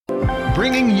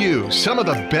bringing you some of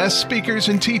the best speakers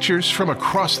and teachers from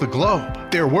across the globe.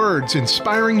 Their words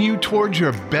inspiring you towards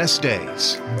your best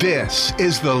days. This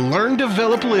is the Learn,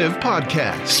 Develop, Live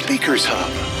podcast, Speakers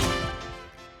Hub.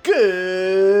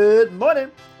 Good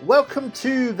morning. Welcome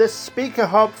to the Speaker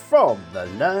Hub from the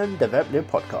Learn, Develop, Live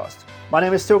podcast. My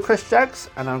name is still Chris Jaggs,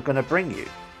 and I'm going to bring you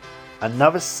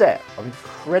another set of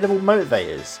incredible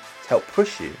motivators to help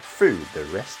push you through the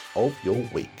rest of your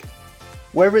week.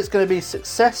 Whether it's going to be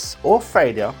success or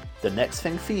failure, the next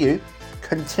thing for you,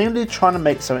 continually trying to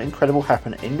make something incredible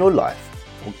happen in your life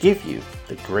will give you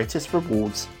the greatest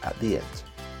rewards at the end.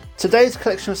 Today's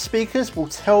collection of speakers will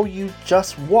tell you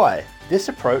just why this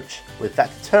approach, with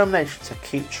that determination to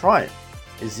keep trying,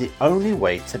 is the only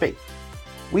way to be.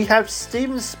 We have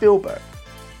Steven Spielberg,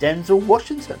 Denzel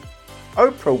Washington,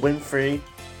 Oprah Winfrey,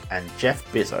 and Jeff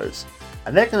Bezos,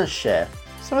 and they're going to share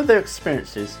some of their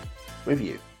experiences with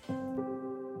you.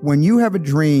 When you have a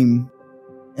dream,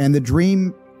 and the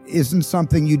dream isn't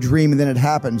something you dream and then it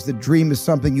happens, the dream is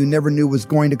something you never knew was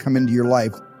going to come into your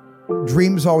life.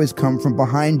 Dreams always come from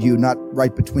behind you, not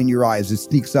right between your eyes. It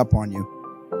sneaks up on you.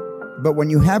 But when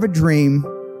you have a dream,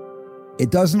 it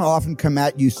doesn't often come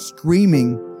at you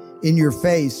screaming in your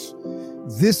face,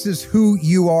 this is who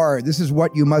you are. This is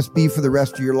what you must be for the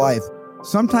rest of your life.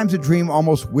 Sometimes a dream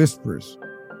almost whispers.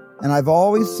 And I've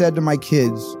always said to my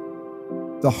kids,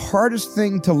 the hardest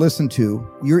thing to listen to,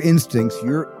 your instincts,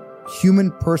 your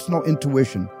human personal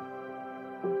intuition,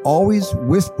 always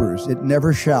whispers. It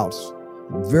never shouts.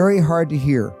 Very hard to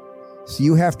hear. So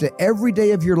you have to, every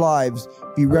day of your lives,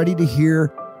 be ready to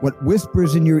hear what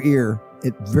whispers in your ear.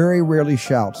 It very rarely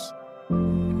shouts.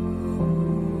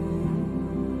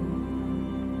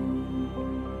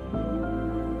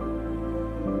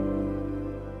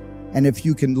 And if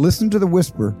you can listen to the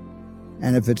whisper,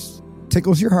 and if it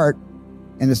tickles your heart,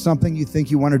 and it's something you think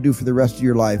you want to do for the rest of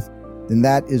your life, then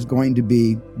that is going to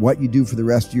be what you do for the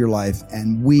rest of your life,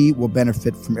 and we will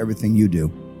benefit from everything you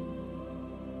do.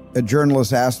 A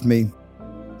journalist asked me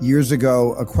years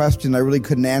ago a question I really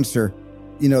couldn't answer.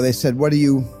 You know, they said, what do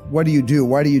you do?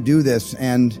 Why do you do this?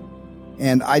 And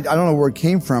I don't know where it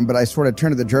came from, but I sort of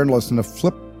turned to the journalist in a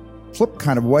flip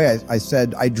kind of way. I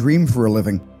said, I dream for a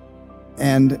living.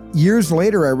 And years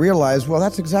later, I realized, well,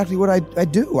 that's exactly what I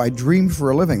do. I dream for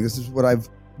a living. This is what I've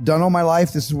done all my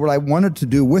life. This is what I wanted to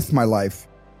do with my life.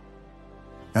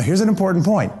 Now, here's an important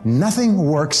point. Nothing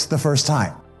works the first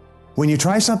time. When you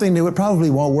try something new, it probably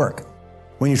won't work.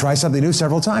 When you try something new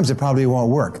several times, it probably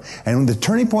won't work. And the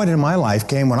turning point in my life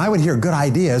came when I would hear good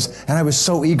ideas, and I was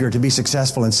so eager to be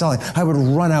successful in selling. I would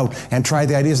run out and try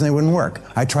the ideas, and they wouldn't work.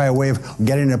 I'd try a way of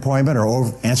getting an appointment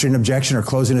or answering an objection or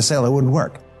closing a sale. It wouldn't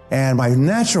work. And my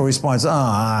natural response, and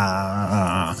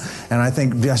I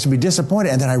think just to be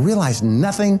disappointed. And then I realized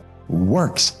nothing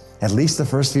works, at least the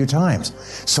first few times.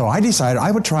 So I decided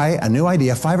I would try a new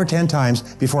idea 5 or 10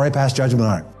 times before I passed judgment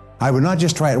on it. I would not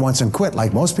just try it once and quit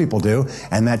like most people do,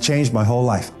 and that changed my whole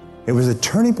life. It was a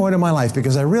turning point in my life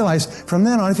because I realized from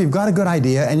then on, if you've got a good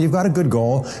idea and you've got a good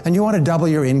goal and you want to double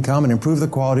your income and improve the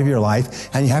quality of your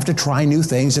life and you have to try new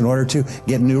things in order to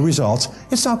get new results,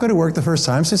 it's not going to work the first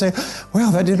time. So you say,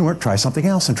 well, that didn't work. Try something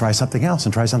else and try something else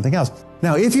and try something else.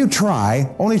 Now, if you try,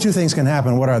 only 2 things can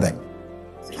happen. What are they?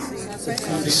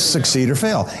 Succeed or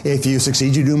fail. If you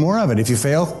succeed, you do more of it. If you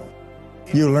fail,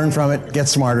 you learn from it, get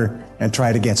smarter, and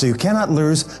try it again. So you cannot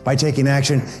lose by taking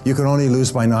action. You can only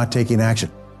lose by not taking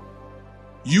action.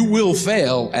 You will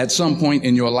fail at some point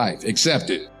in your life. Accept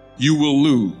it. You will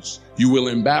lose. You will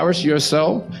embarrass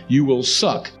yourself. You will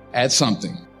suck at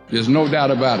something. There's no doubt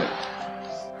about it.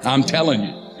 I'm telling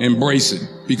you, embrace it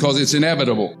because it's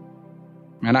inevitable.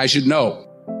 And I should know.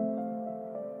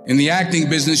 In the acting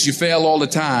business, you fail all the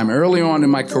time. Early on in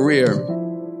my career,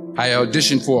 I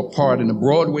auditioned for a part in a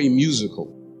Broadway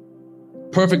musical.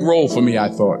 Perfect role for me, I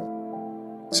thought,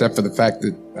 except for the fact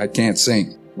that I can't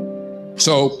sing.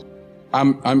 So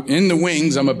I'm in the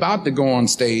wings. I'm about to go on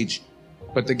stage,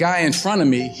 but the guy in front of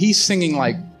me, he's singing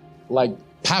like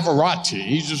Pavarotti.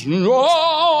 He's just, and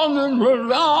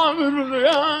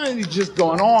he's just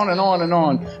going on and on and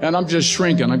on. And I'm just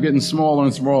shrinking. I'm getting smaller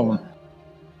and smaller.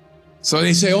 So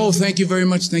they say, oh, thank you very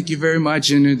much. Thank you very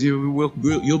much. And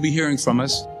you'll be hearing from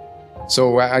us.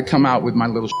 So I come out with my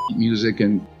little music,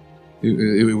 and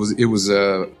it was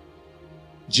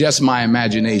Just My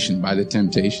Imagination by The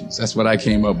Temptations. That's what I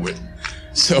came up with.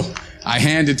 So I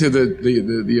hand it to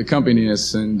the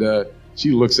accompanist, and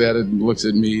she looks at it and looks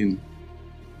at me and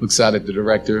looks out at the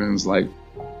director and was like,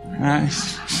 hi.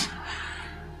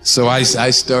 So I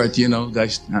start, I'm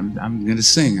going to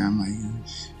sing. I'm like,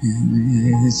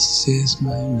 it's just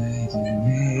my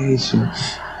imagination.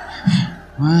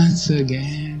 Once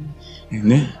again,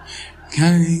 And then,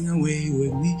 coming away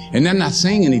with me. And they're not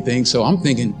saying anything, so I'm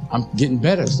thinking I'm getting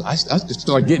better. So I just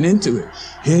start getting into it.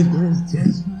 It was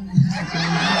just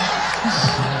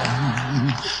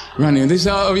running. They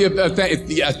say, oh,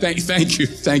 yeah, thank you.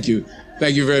 Thank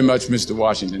you very much, Mr.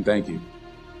 Washington. Thank you.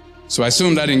 So I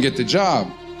assumed I didn't get the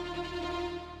job.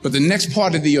 But the next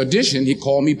part of the audition, he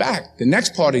called me back. The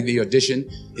next part of the audition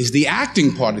is the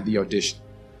acting part of the audition.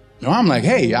 Now I'm like,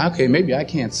 hey, okay, maybe I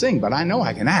can't sing, but I know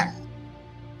I can act.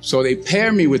 So they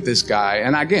pair me with this guy.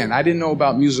 And again, I didn't know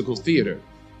about musical theater.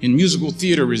 And musical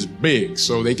theater is big,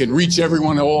 so they can reach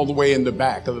everyone all the way in the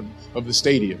back of the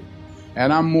stadium.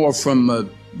 And I'm more from a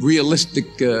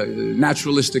realistic,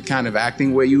 naturalistic kind of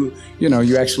acting where you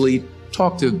actually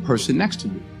talk to the person next to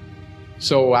you.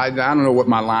 So I don't know what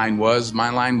my line was. My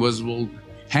line was, well,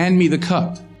 hand me the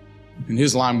cup. And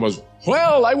his line was,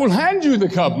 well, I will hand you the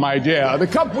cup, my dear. The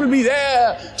cup will be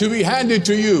there to be handed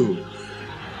to you.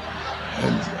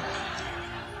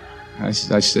 And I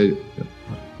said,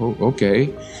 oh, okay.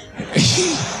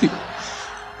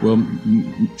 Well,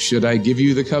 should I give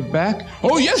you the cup back?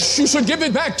 Oh, yes, you should give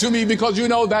it back to me because you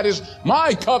know that is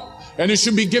my cup and it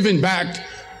should be given back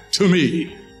to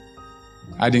me.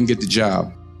 I didn't get the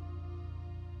job.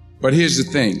 But here's the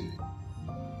thing.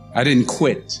 I didn't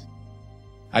quit.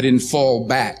 I didn't fall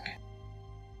back.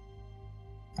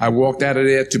 I walked out of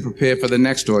there to prepare for the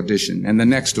next audition and the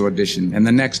next audition and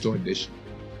the next audition.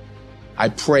 I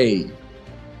prayed.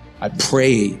 I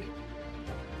prayed.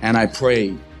 And I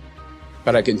prayed.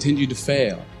 But I continued to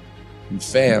fail and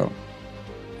fail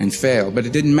and fail. But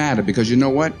it didn't matter because you know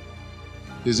what?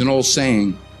 There's an old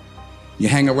saying, you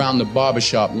hang around the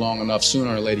barbershop long enough,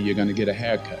 sooner or later you're going to get a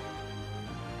haircut.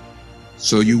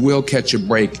 So you will catch a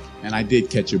break, and I did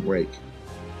catch a break.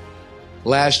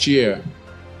 Last year,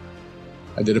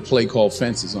 I did a play called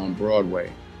Fences on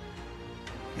Broadway.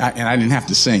 And I didn't have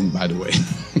to sing, by the way.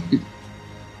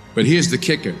 But here's the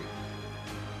kicker.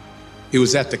 It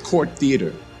was at the Court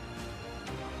Theater.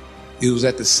 It was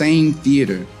at the same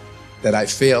theater that I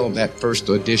failed that first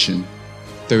audition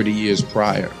 30 years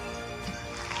prior.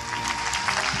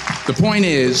 The point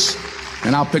is,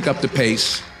 and I'll pick up the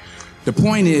pace, the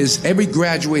point is every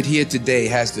graduate here today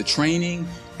has the training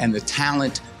and the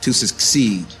talent to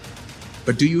succeed.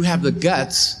 But do you have the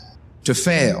guts to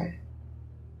fail?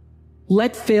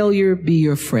 Let failure be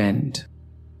your friend.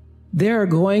 There are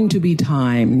going to be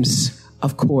times,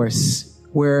 of course,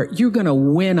 where you're going to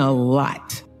win a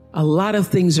lot. A lot of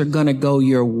things are going to go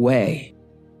your way.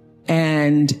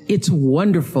 And it's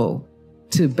wonderful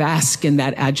to bask in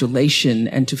that adulation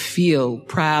and to feel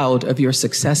proud of your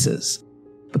successes.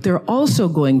 But there are also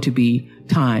going to be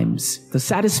times, the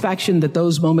satisfaction that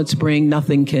those moments bring,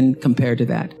 nothing can compare to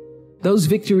that. Those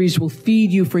victories will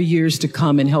feed you for years to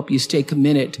come and help you stay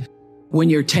committed when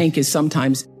your tank is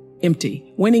sometimes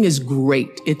empty. Winning is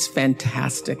great. It's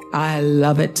fantastic. I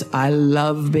love it. I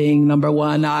love being number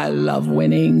one. I love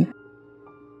winning.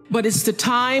 But it's the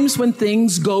times when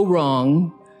things go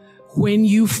wrong, when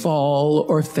you fall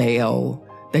or fail,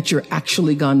 that you're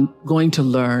actually going to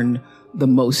learn the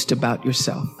most about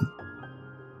yourself.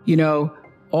 You know,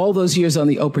 all those years on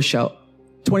the Oprah show,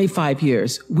 25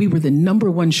 years, we were the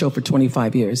number one show for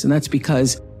 25 years. And that's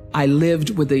because I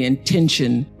lived with the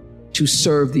intention to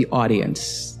serve the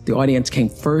audience. The audience came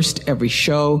first every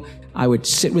show. I would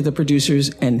sit with the producers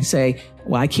and say,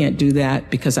 well, I can't do that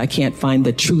because I can't find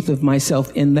the truth of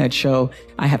myself in that show.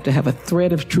 I have to have a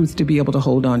thread of truth to be able to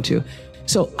hold on to.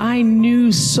 So I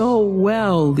knew so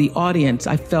well the audience.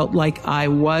 I felt like I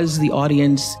was the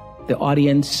audience. The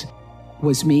audience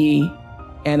was me.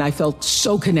 And I felt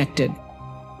so connected.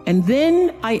 And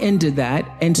then I ended that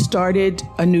and started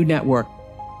a new network.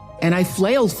 And I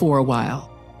flailed for a while.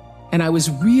 And I was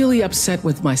really upset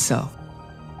with myself.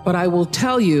 But I will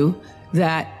tell you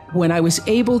that when I was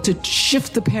able to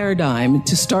shift the paradigm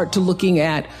to start to looking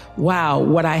at, wow,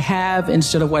 what I have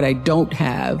instead of what I don't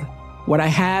have, what I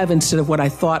have instead of what I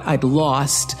thought I'd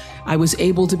lost, I was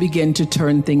able to begin to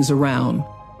turn things around.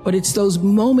 But it's those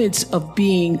moments of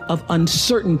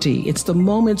uncertainty. It's the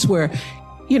moments where,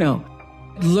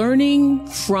 learning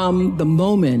from the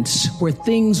moments where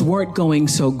things weren't going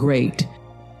so great,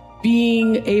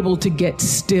 being able to get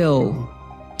still,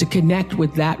 to connect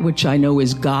with that which I know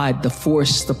is God, the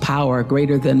force, the power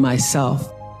greater than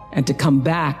myself, and to come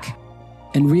back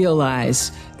and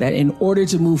realize that in order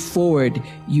to move forward,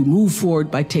 you move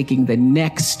forward by taking the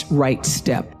next right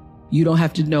step. You don't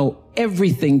have to know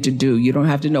everything to do. You don't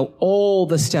have to know all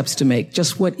the steps to make.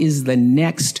 Just what is the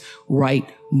next right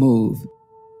move?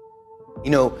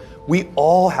 We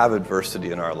all have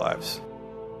adversity in our lives.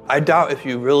 I doubt if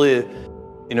you really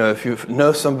if you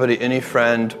know somebody, any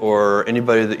friend or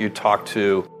anybody that you talk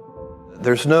to,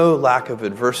 there's no lack of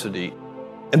adversity.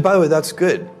 And by the way, that's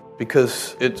good,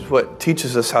 because it's what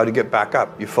teaches us how to get back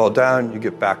up. You fall down, you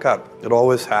get back up. It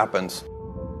always happens.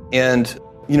 And,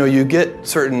 you get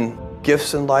certain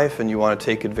gifts in life and you want to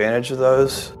take advantage of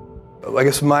those. I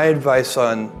guess my advice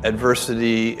on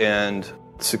adversity and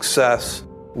success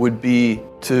would be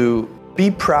to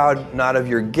be proud not of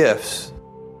your gifts,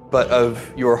 but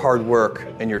of your hard work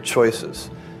and your choices.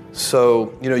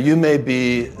 So, you may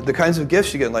be, the kinds of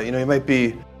gifts you get in life, you might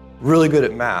be really good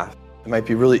at math. It might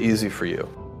be really easy for you.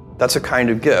 That's a kind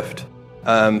of gift.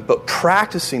 But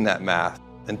practicing that math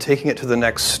and taking it to the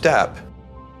next step,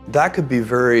 that could be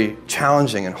very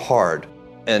challenging and hard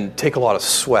and take a lot of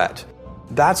sweat.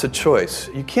 That's a choice.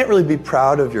 You can't really be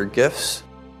proud of your gifts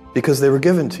because they were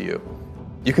given to you.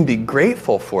 You can be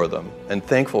grateful for them and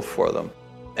thankful for them.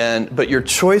 But your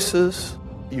choices,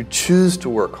 you choose to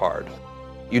work hard.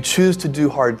 You choose to do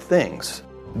hard things.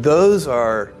 Those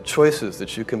are choices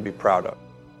that you can be proud of.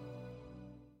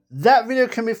 That video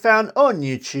can be found on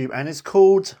YouTube and it's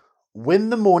called Win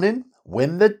the Morning,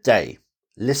 Win the Day.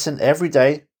 Listen every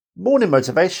day, morning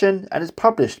motivation, and it's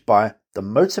published by the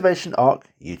Motivation Arc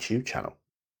YouTube channel.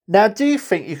 Now, do you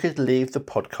think you could leave the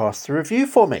podcast a review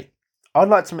for me? I'd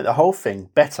like to make the whole thing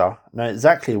better, know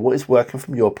exactly what is working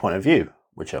from your point of view,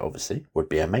 which obviously would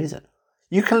be amazing.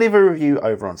 You can leave a review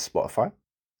over on Spotify,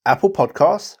 Apple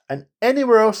Podcasts, and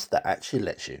anywhere else that actually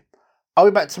lets you. I'll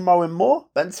be back tomorrow with more,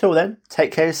 but until then,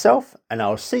 take care of yourself, and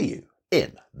I'll see you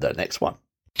in the next one.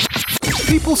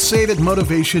 People say that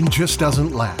motivation just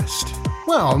doesn't last.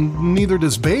 Well, neither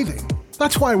does bathing.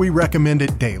 That's why we recommend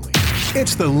it daily.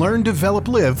 It's the Learn, Develop,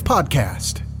 Live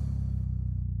podcast.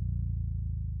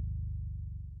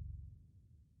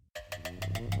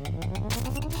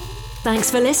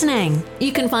 Thanks for listening.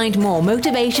 You can find more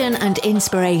motivation and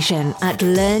inspiration at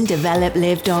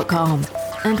learndeveloplive.com.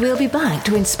 And we'll be back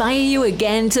to inspire you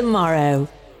again tomorrow.